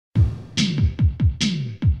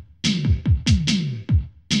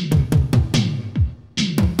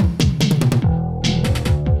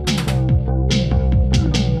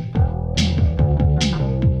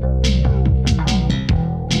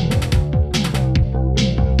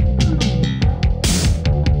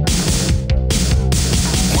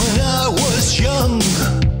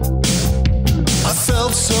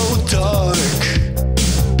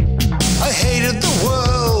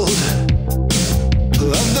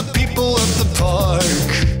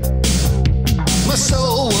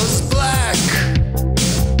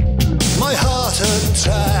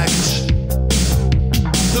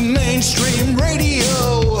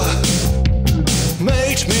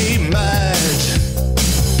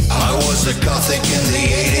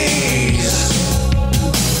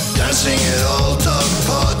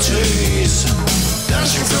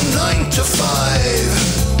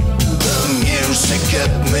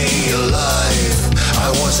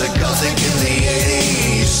was a gothic in the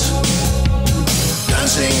 80s,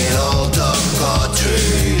 dancing in all dark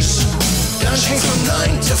parties, dancing from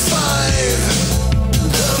 9 to 5.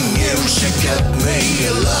 The music kept me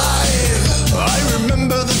alive. I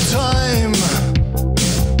remember the time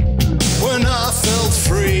when I felt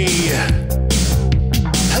free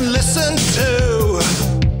and listened to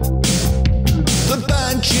the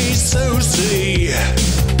Banshee Susie.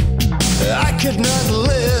 I could not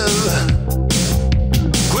live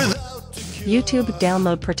without YouTube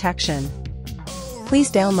download protection.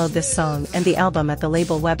 Please download this song and the album at the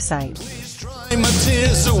label website. Please dry my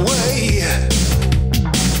tears away.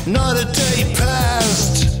 Not a day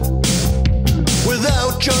passed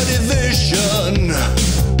without your division,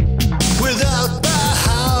 without the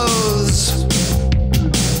house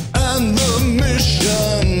and the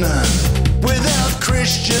mission, without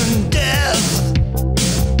Christian death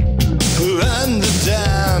and the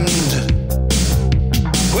damned,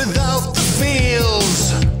 without the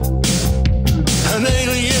fields, an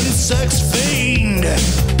alien sex fiend.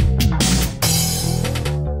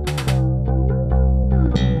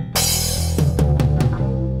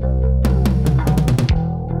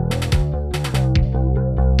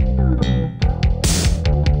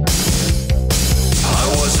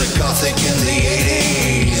 Gothic in the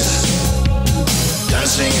 80s,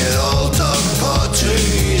 dancing at all dark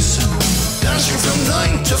parties, dancing from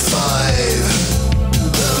 9 to 5.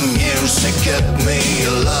 The music kept me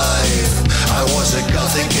alive. I was a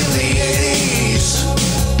gothic in the 80s,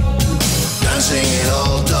 dancing in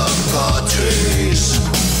all dark parties,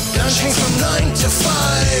 dancing from 9 to 5.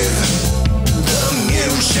 The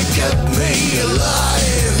music kept me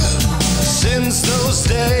alive. Since those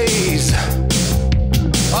days,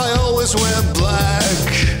 I always wear black,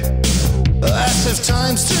 as if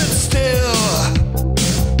time stood still.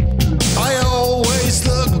 I always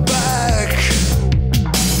look back.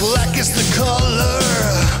 Black is the color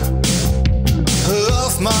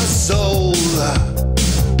of my soul.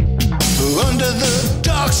 Under the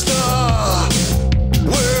dark star,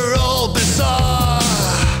 we're all bizarre.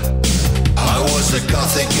 I was a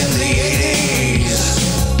gothic in the 80s,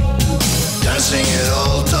 dancing at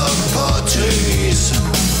all dark parties,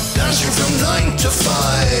 dancing from 9 to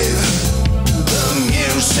 5. The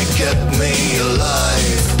music kept me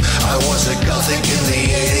alive. I was a gothic in the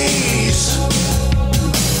 80s,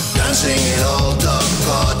 dancing in all dark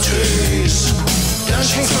parties,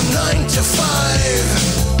 dancing from 9 to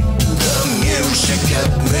 5. The music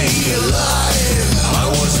kept me alive. I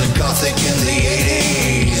was a gothic in the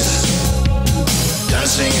 80s,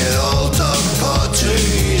 dancing at all dark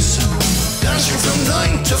parties, dancing from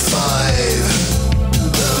 9 to 5.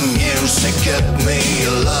 The music kept me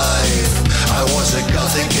alive. I was a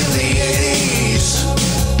gothic in the 80s,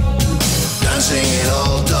 dancing in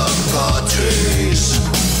all dark parties,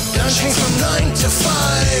 dancing from 9 to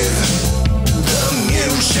 5. The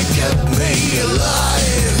music kept me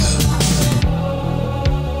alive.